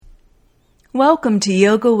Welcome to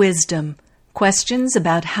Yoga Wisdom. Questions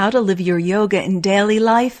about how to live your yoga in daily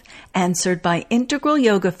life, answered by Integral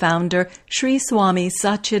Yoga founder Sri Swami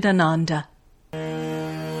Satchidananda.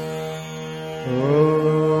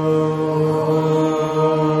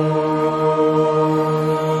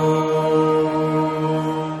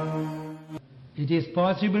 It is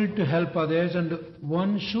possible to help others, and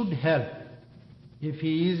one should help if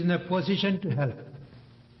he is in a position to help.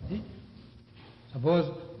 See?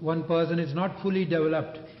 Suppose one person is not fully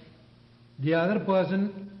developed, the other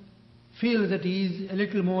person feels that he is a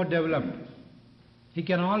little more developed. He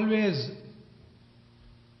can always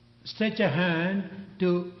stretch a hand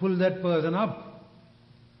to pull that person up.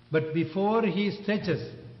 But before he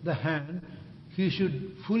stretches the hand, he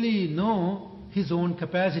should fully know his own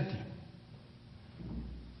capacity.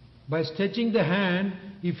 By stretching the hand,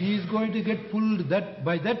 if he is going to get pulled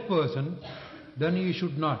by that person, then he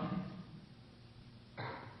should not.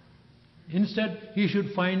 Instead, he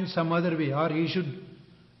should find some other way, or he should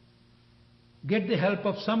get the help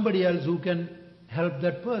of somebody else who can help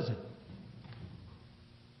that person.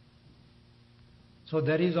 So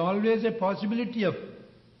there is always a possibility of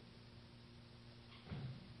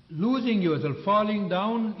losing yourself, falling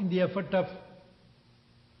down in the effort of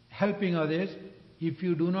helping others if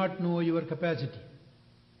you do not know your capacity.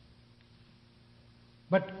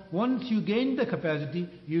 But once you gain the capacity,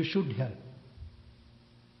 you should help.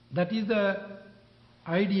 That is the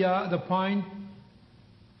idea, the point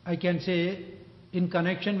I can say in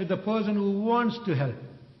connection with the person who wants to help.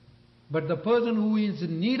 But the person who is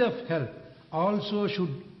in need of help also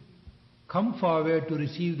should come forward to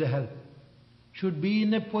receive the help, should be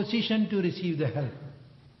in a position to receive the help.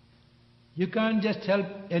 You can't just help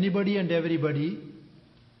anybody and everybody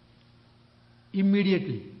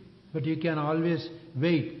immediately, but you can always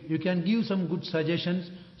wait. You can give some good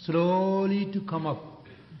suggestions slowly to come up.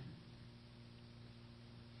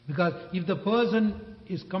 Because if the person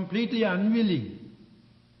is completely unwilling,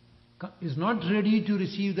 is not ready to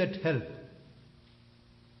receive that help,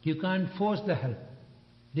 you can't force the help.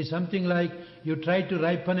 It is something like you try to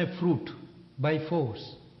ripen a fruit by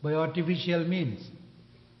force, by artificial means.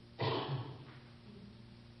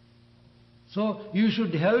 So you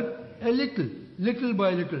should help a little, little by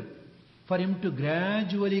little, for him to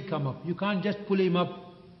gradually come up. You can't just pull him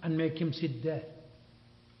up and make him sit there.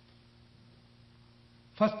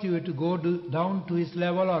 First you have to go down to his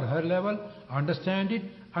level or her level, understand it,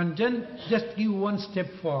 and then just give one step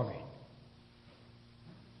forward.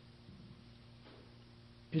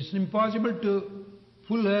 It's impossible to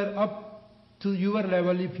pull her up to your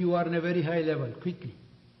level if you are in a very high level, quickly.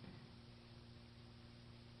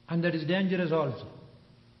 And that is dangerous also,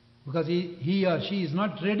 because he or she is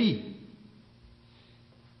not ready.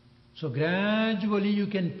 So gradually you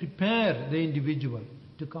can prepare the individual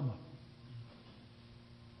to come up.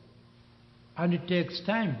 And it takes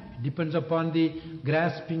time. It depends upon the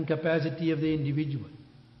grasping capacity of the individual.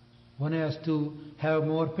 One has to have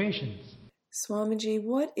more patience. Swamiji,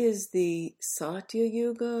 what is the Satya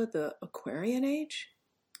Yuga, the Aquarian age?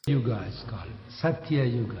 Yuga is called. Satya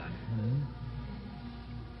Yuga.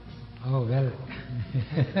 Oh, well.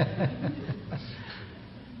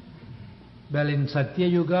 Well, in Satya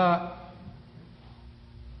Yuga,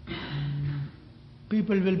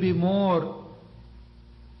 people will be more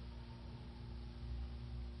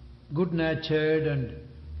good-natured and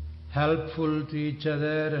helpful to each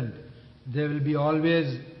other, and they will be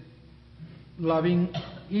always loving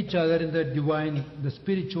each other in the divine, the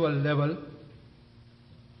spiritual level.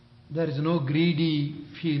 There is no greedy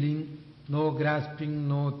feeling, no grasping,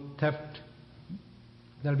 no theft.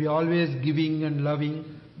 There will be always giving and loving.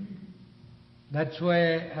 That's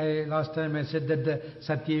why last time I said that the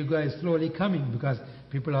Satya Yuga is slowly coming, because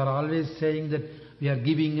people are always saying that we are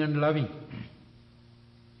giving and loving.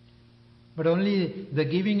 But only the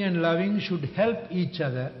giving and loving should help each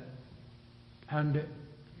other, and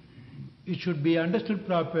it should be understood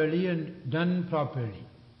properly and done properly.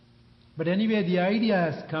 But anyway, the idea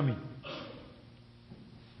has come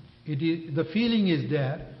in. The feeling is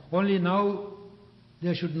there, only now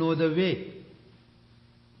they should know the way.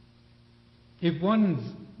 If once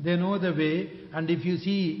they know the way, and if you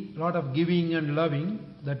see a lot of giving and loving,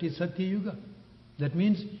 that is Satya Yuga. That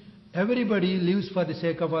means everybody lives for the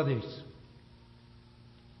sake of others.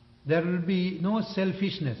 There will be no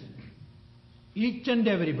selfishness. Each and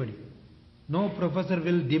everybody. No professor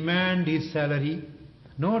will demand his salary.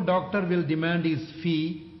 No doctor will demand his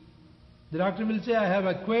fee. The doctor will say, I have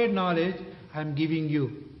acquired knowledge, I am giving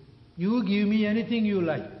you. You give me anything you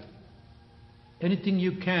like, anything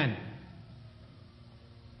you can.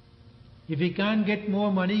 If he can't get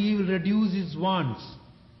more money, he will reduce his wants.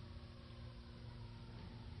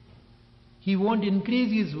 He won't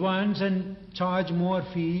increase his wants and charge more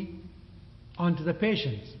fee onto the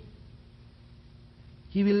patients.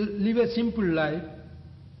 He will live a simple life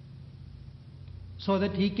so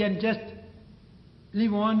that he can just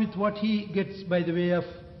live on with what he gets by the way of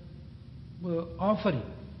offering.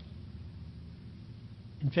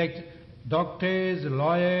 In fact, doctors,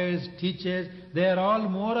 lawyers, teachers, they are all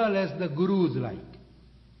more or less the gurus like.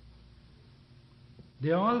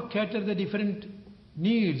 They all cater the different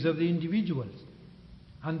needs of the individuals.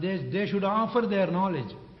 And they should offer their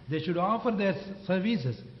knowledge. They should offer their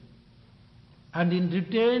services. And in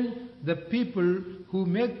return, the people who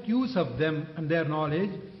make use of them and their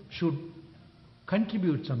knowledge should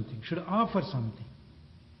contribute something, should offer something.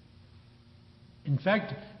 In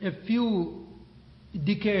fact, a few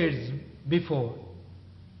decades before,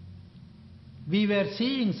 we were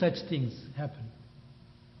seeing such things happen.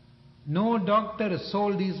 No doctor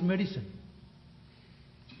sold his medicine.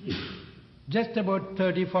 Just about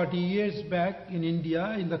 30, 40 years back in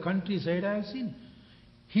India, in the countryside, I have seen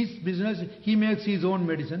his business. He makes his own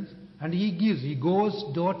medicines and he goes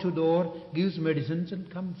door to door, gives medicines and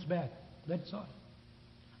comes back. That's all.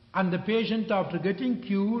 And the patient, after getting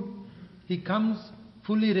cured, he comes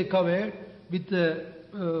fully recovered with the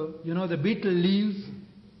betel leaves.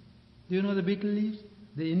 Do you know the betel leaves?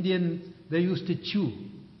 The Indians, they used to chew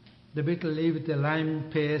the betel leaf with a lime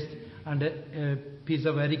paste and a piece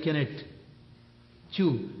of arecanut.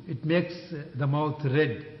 Chew. It makes the mouth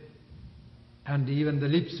red. And even the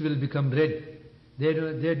lips will become red. They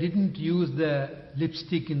didn't use the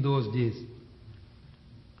lipstick in those days.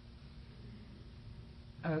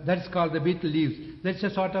 That's called the betel leaves. That's a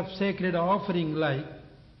sort of sacred offering like.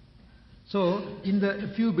 So, in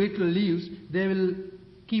the few betel leaves, they will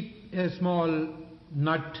keep a small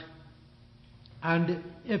nut and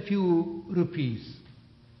a few rupees,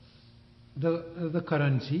 the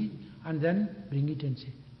currency, and then bring it and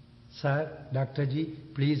say, "Sir, Dr. Ji,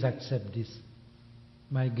 please accept this,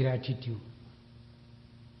 my gratitude."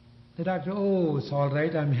 The doctor, "Oh, it's all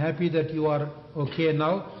right, I'm happy that you are okay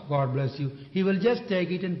now, God bless you." He will just take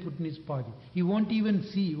it and put in his pocket. He won't even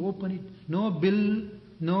see, open it, no bill,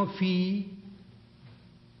 no fee.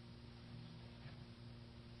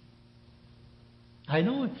 I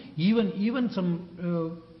know even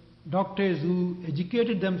some doctors who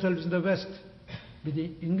educated themselves in the West with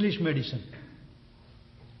the English medicine.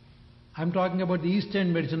 I'm talking about the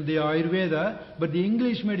Eastern medicine, the Ayurveda, but the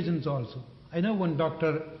English medicines also. I know one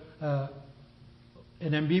doctor,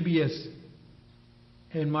 an MBBS,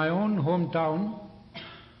 in my own hometown.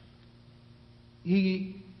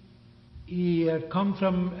 He had come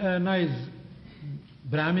from a nice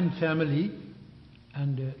Brahmin family,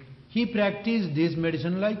 and he practiced this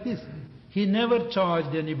medicine like this. He never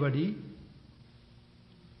charged anybody.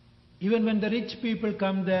 Even when the rich people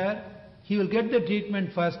come there, he will get the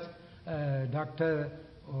treatment first. "Doctor,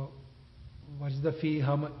 what is the fee?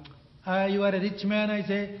 How much?" "You are a rich man," I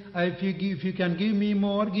say. If you can give me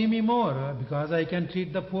more, because I can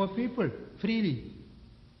treat the poor people freely.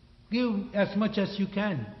 Give as much as you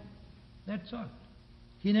can. That's all.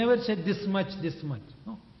 He never said this much.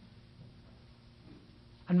 No.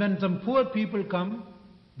 And when some poor people come,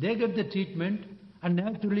 they get the treatment, and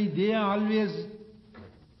naturally they always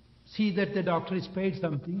see that the doctor is paid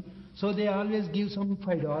something, so they always give some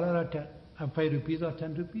 $5 or 5 rupees or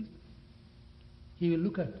 10 rupees. He will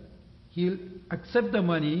look at, he will accept the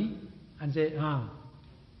money and say,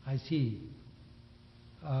 "I see.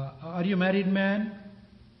 Are you a married man?"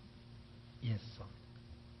 "Yes, sir."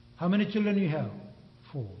 "How many children you have?"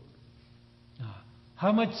 4.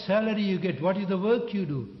 "How much salary you get? What is the work you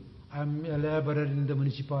do?" "I'm a laborer in the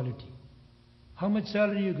municipality." "How much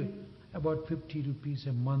salary you get?" "About 50 rupees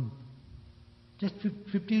a month." "Just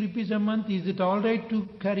 50 rupees a month? Is it all right to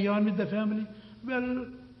carry on with the family?" "Well,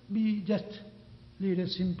 we just lead a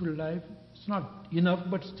simple life. It's not enough,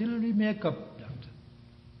 but still we make up, doctor."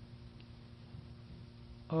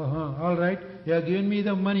 All right. You are giving me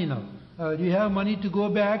the money now. Do you have money to go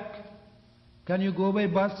back? Can you go by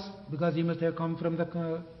bus? Because you must have come from the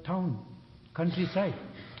town, countryside.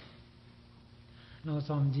 "No,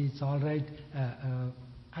 Swamiji, it's all right.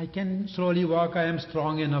 I can slowly walk. I am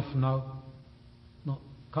strong enough now." "No,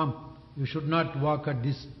 come. You should not walk at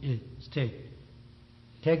this stage.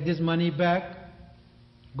 Take this money back.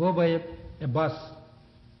 Go by a bus.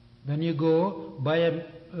 When you go, buy a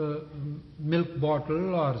milk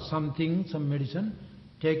bottle or something, some medicine.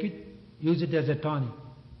 Take it. Use it as a tonic.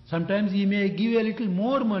 Sometimes he may give a little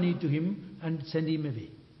more money to him and send him away.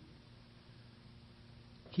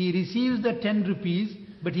 He receives the 10 rupees,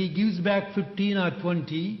 but he gives back 15 or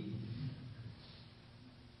 20.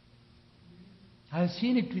 I have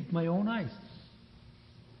seen it with my own eyes.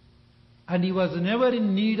 And he was never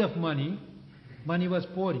in need of money. Money was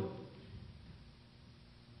pouring.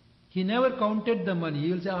 He never counted the money.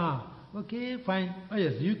 He will say, okay, fine. Oh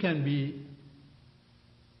yes, you can be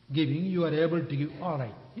giving. You are able to give. All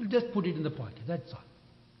right. He'll just put it in the pocket. That's all.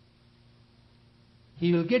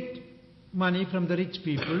 He will get money from the rich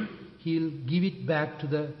people. He'll give it back to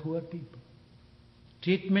the poor people.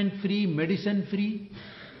 Treatment free, medicine free.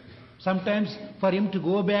 Sometimes for him to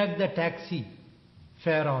go back the taxi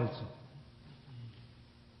fare also.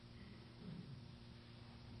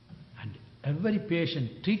 And every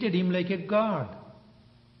patient treated him like a god.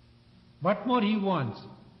 What more he wants?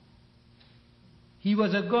 He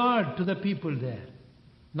was a god to the people there.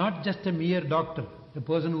 Not just a mere doctor, a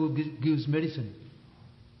person who gives medicine.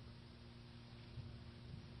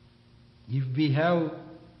 If we have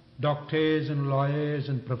doctors and lawyers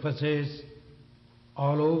and professors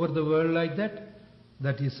all over the world like that,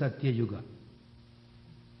 that is Satya Yuga.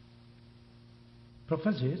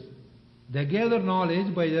 Professors, they gather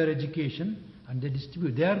knowledge by their education and they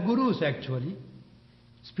distribute. They are gurus actually.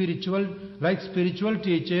 Like spiritual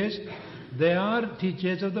teachers, they are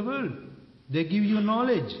teachers of the world. They give you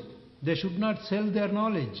knowledge. They should not sell their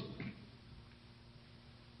knowledge.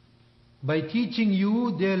 By teaching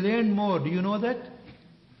you, they learn more. Do you know that?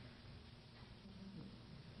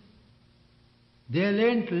 They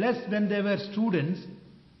learned less when they were students,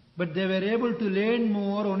 but they were able to learn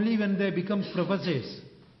more only when they become professors.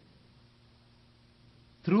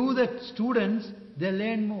 Through the students, they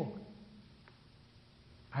learn more.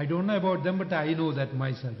 I don't know about them, but I know that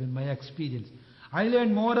myself in my experience. I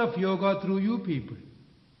learn more of yoga through you people.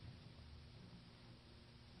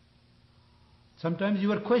 Sometimes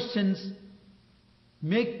your questions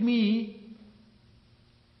make me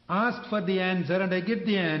ask for the answer and I get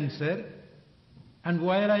the answer. And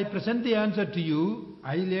while I present the answer to you,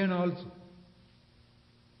 I learn also.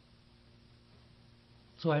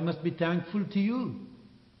 So I must be thankful to you.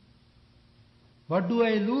 What do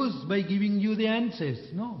I lose by giving you the answers?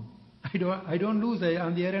 No, I don't lose.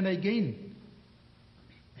 On the other hand, I gain.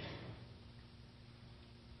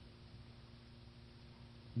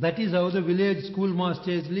 That is how the village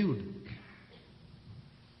schoolmasters lived.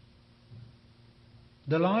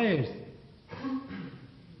 The lawyers.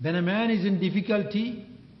 When a man is in difficulty,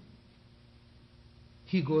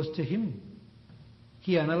 he goes to him.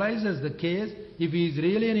 He analyzes the case. If he is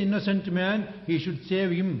really an innocent man, he should save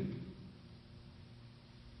him.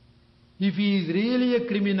 If he is really a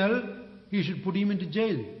criminal, he should put him into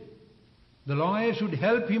jail. The lawyer should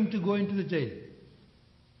help him to go into the jail.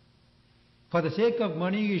 For the sake of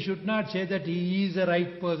money, he should not say that he is a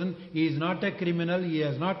right person, he is not a criminal, he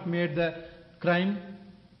has not made the crime.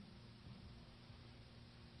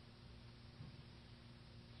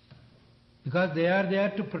 Because they are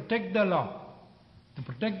there to protect the law, to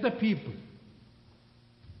protect the people,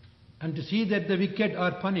 and to see that the wicked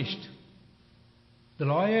are punished. The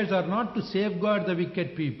lawyers are not to safeguard the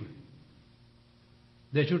wicked people.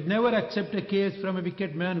 They should never accept a case from a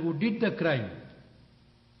wicked man who did the crime.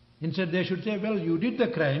 Instead they should say, well, you did the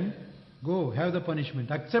crime, go, have the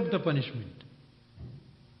punishment, accept the punishment.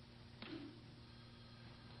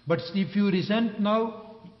 But if you resent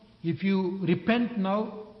now, if you repent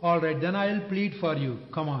now, all right, then I will plead for you,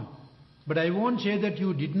 come on. But I won't say that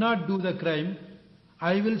you did not do the crime.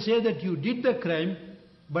 I will say that you did the crime,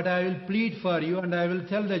 but I will plead for you and I will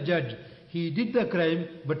tell the judge, he did the crime,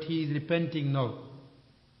 but he is repenting now.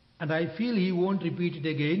 And I feel he won't repeat it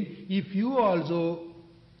again. If you also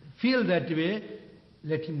feel that way,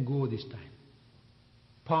 let him go this time.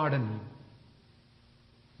 Pardon him.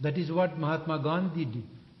 That is what Mahatma Gandhi did.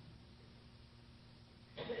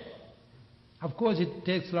 Of course, it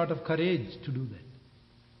takes a lot of courage to do that.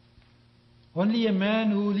 Only a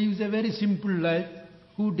man who lives a very simple life,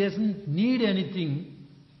 who doesn't need anything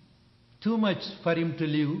too much for him to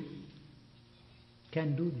live,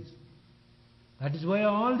 can do this. That is why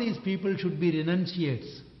all these people should be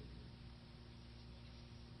renunciates.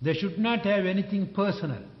 They should not have anything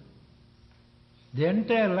personal. The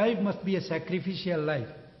entire life must be a sacrificial life.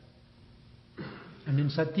 And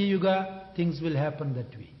in Satya Yuga, things will happen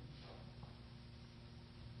that way.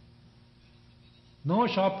 No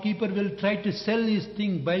shopkeeper will try to sell his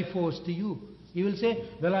thing by force to you. He will say,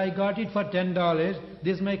 well, I got it for $10,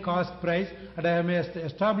 this is my cost price, and I have my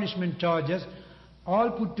establishment charges.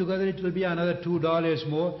 All put together it will be another $2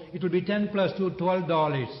 more. It will be 10 plus 2,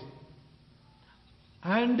 $12.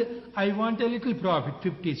 And I want a little profit,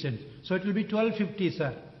 50 cents. So it will be $12.50,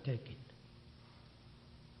 sir. Take it.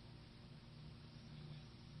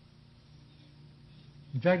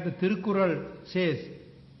 In fact, the Tirukkural says,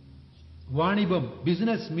 Vanibam.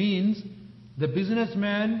 Business means the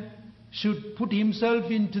businessman should put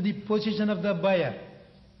himself into the position of the buyer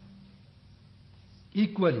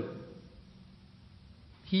equally.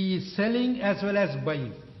 He is selling as well as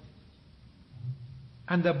buying.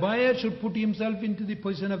 And the buyer should put himself into the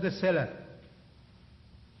position of the seller.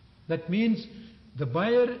 That means the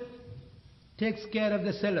buyer takes care of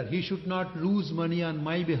the seller. He should not lose money on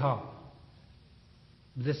my behalf.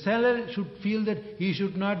 The seller should feel that he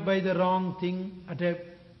should not buy the wrong thing at a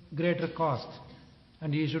greater cost,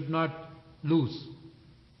 and he should not lose.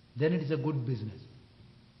 Then it is a good business.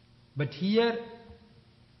 But here,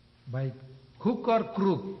 by hook or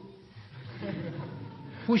crook,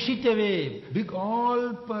 push it away, big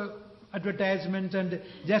all advertisements, and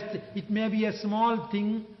just it may be a small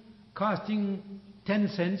thing costing 10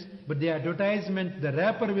 cents, but the advertisement, the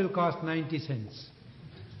wrapper will cost 90 cents.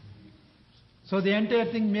 So the entire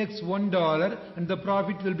thing makes $1 and the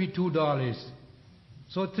profit will be $2.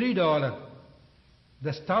 So $3.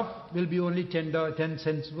 The stuff will be only 10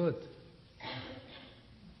 cents worth.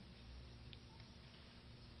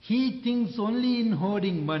 He thinks only in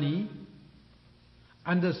hoarding money,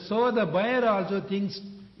 and so the buyer also thinks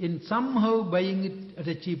in somehow buying it at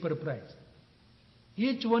a cheaper price.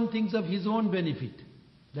 Each one thinks of his own benefit.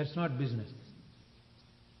 That's not business.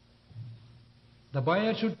 The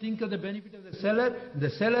buyer should think of the benefit of the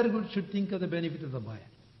seller should think of the benefit of the buyer.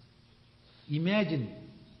 Imagine.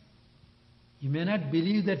 You may not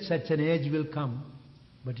believe that such an age will come,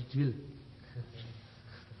 but it will.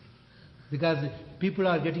 Because people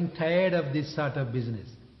are getting tired of this sort of business.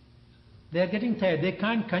 They are getting tired. They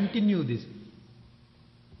can't continue this.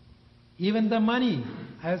 Even the money.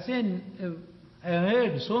 I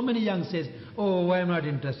heard so many young says, "Oh, I am not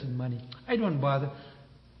interested in money. I don't bother."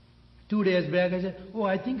 2 days back I said, "Oh,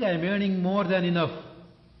 I think I am earning more than enough.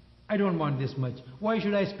 I don't want this much. Why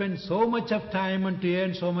should I spend so much of time and to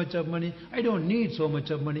earn so much of money? I don't need so much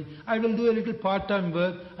of money. I will do a little part-time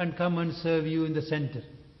work and come and serve you in the center."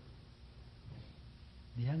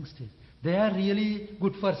 The youngsters, they are really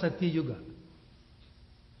good for Satya Yuga.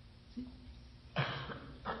 See?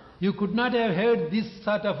 You could not have heard this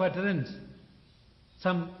sort of utterance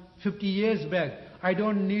some 50 years back. I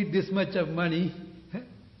don't need this much of money.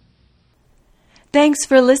 Thanks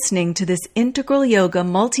for listening to this Integral Yoga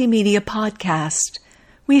multimedia podcast.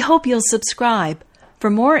 We hope you'll subscribe. For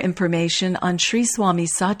more information on Sri Swami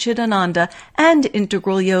Satchidananda and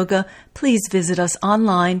Integral Yoga, please visit us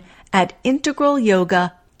online at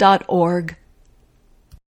integralyoga.org.